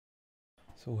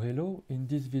So hello, in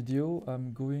this video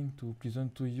I'm going to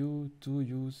present to you two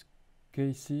use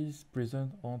cases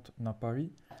present on Napari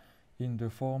in the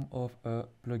form of a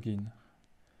plugin.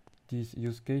 These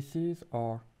use cases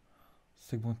are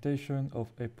segmentation of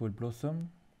apple blossom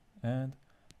and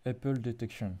apple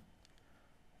detection.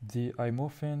 The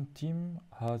iMorphen team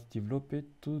has developed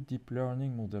two deep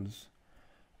learning models.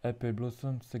 Apple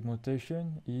blossom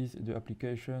segmentation is the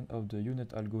application of the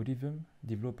unit algorithm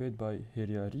developed by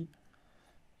Herearii,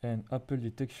 and apple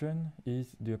detection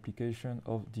is the application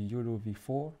of the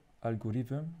YOLO-v4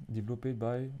 algorithm developed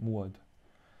by Muad.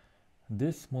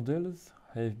 These models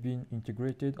have been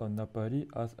integrated on Napari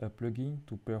as a plugin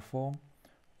to perform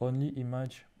only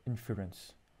image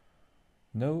inference.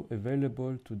 Now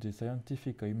available to the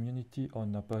scientific community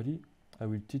on Napari, I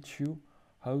will teach you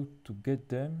how to get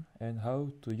them and how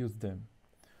to use them.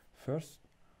 First,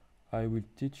 I will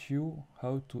teach you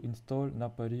how to install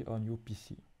Napari on your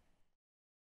PC.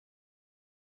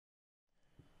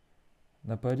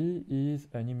 Napari is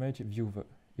an image viewer.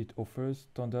 It offers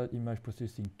standard image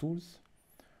processing tools.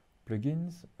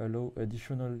 Plugins allow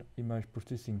additional image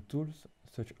processing tools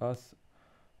such as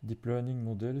deep learning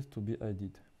models to be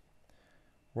added.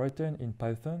 Written in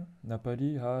Python,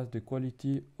 Napari has the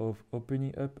quality of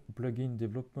opening up plugin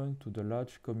development to the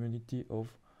large community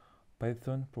of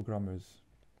Python programmers.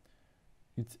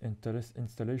 Its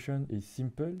installation is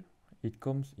simple. It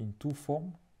comes in two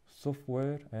forms,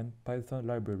 software and Python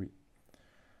library.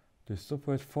 The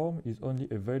software form is only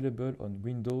available on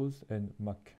Windows and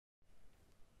Mac.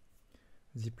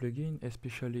 The plugin,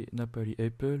 especially Napari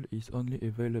Apple, is only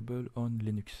available on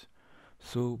Linux.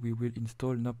 So we will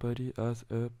install Napari as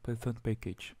a Python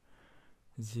package.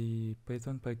 The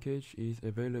Python package is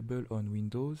available on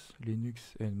Windows,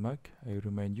 Linux and Mac, I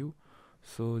remind you.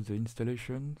 So the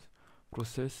installation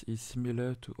process is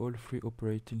similar to all three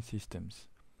operating systems.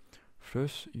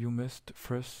 First, you must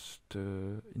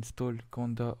install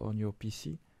Conda on your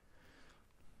PC.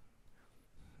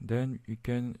 Then we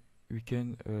can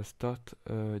start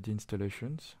the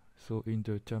installations. So in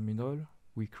the terminal,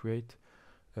 we create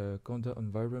a Conda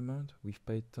environment with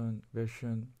Python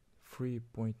version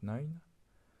 3.9.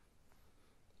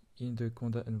 In the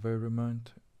Conda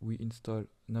environment, we install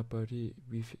Napari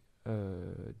with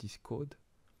this code.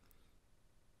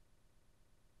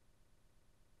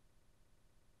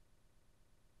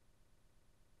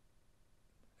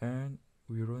 And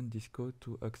we run this code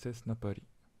to access Napari.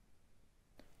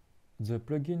 The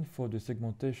plugin for the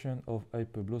segmentation of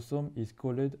Apple Blossom is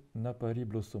called Napari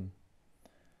Blossom.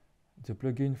 The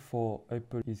plugin for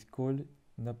Apple is called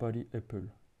Napari Apple.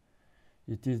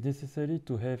 It is necessary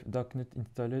to have darknet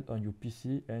installed on your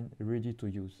PC and ready to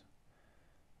use.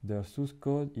 The source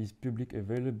code is publicly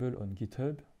available on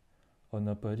GitHub. On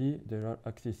Napari, they are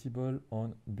accessible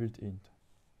on built-in.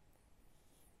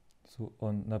 So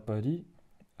on Napari,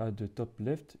 at the top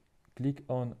left, click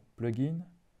on Plugin,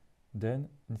 then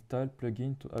install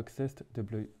plugin to access the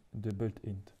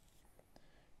built-in.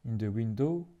 In the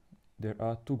window, there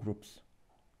are two groups: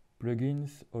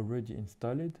 plugins already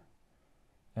installed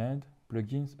and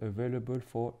plugins available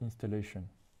for installation.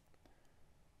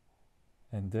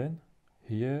 And then,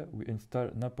 here we install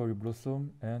Napari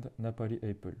Blossom and Napari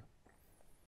Apple.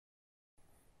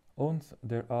 Once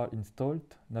they are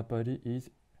installed, Napari is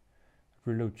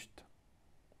relaunched.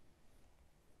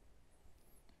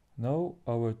 Now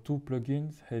our two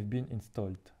plugins have been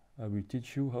installed. I will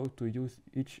teach you how to use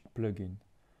each plugin.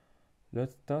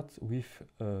 Let's start with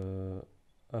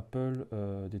Apple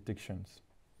detections.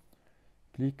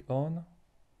 Click on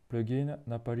plugin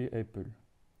Napari Apple.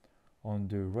 On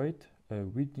the right, a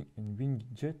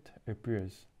widget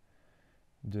appears.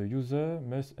 The user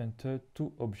must enter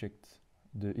two objects,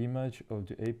 the image of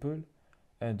the apple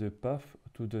and the path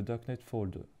to the darknet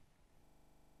folder.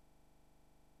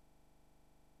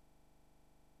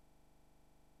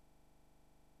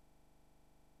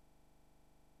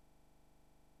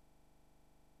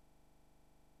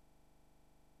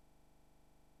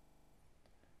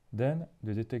 Then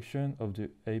the detection of the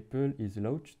apple is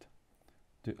launched.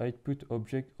 The output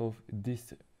object of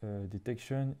this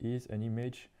detection is an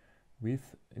image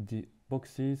with the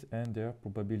boxes and their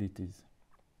probabilities.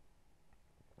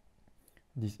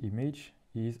 This image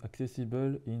is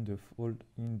accessible in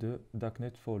the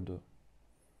darknet folder.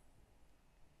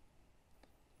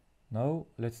 Now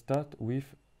let's start with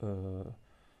the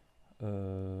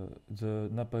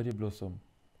Napari Blossom.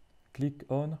 Click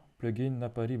on plugin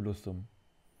Napari Blossom.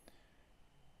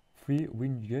 Three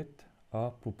widgets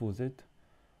are proposed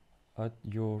at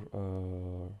your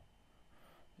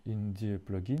in the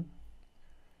plugin.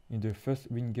 In the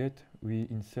first widget, we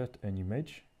insert an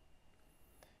image.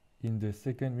 In the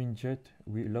second widget,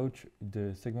 we launch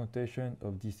the segmentation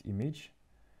of this image.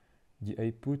 The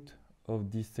output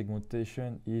of this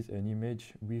segmentation is an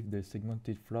image with the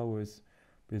segmented flowers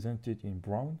presented in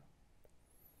brown.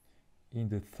 In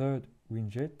the third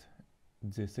widget,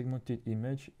 the segmented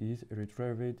image is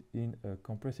retrieved in a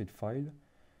compressed file.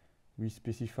 We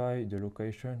specify the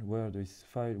location where this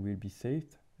file will be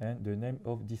saved and the name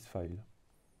of this file.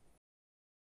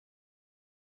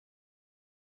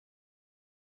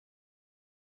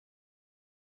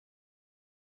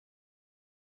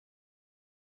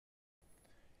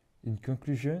 In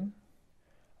conclusion,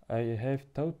 I have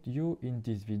taught you in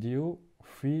this video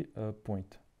 3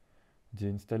 points: the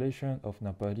installation of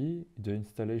Napari, the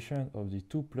installation of the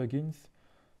 2 plugins,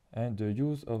 and the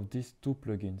use of these 2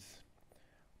 plugins.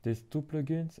 These 2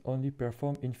 plugins only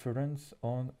perform inference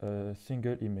on a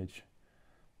single image.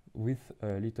 With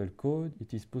a little code,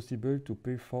 it is possible to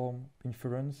perform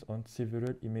inference on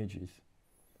several images.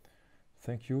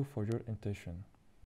 Thank you for your attention.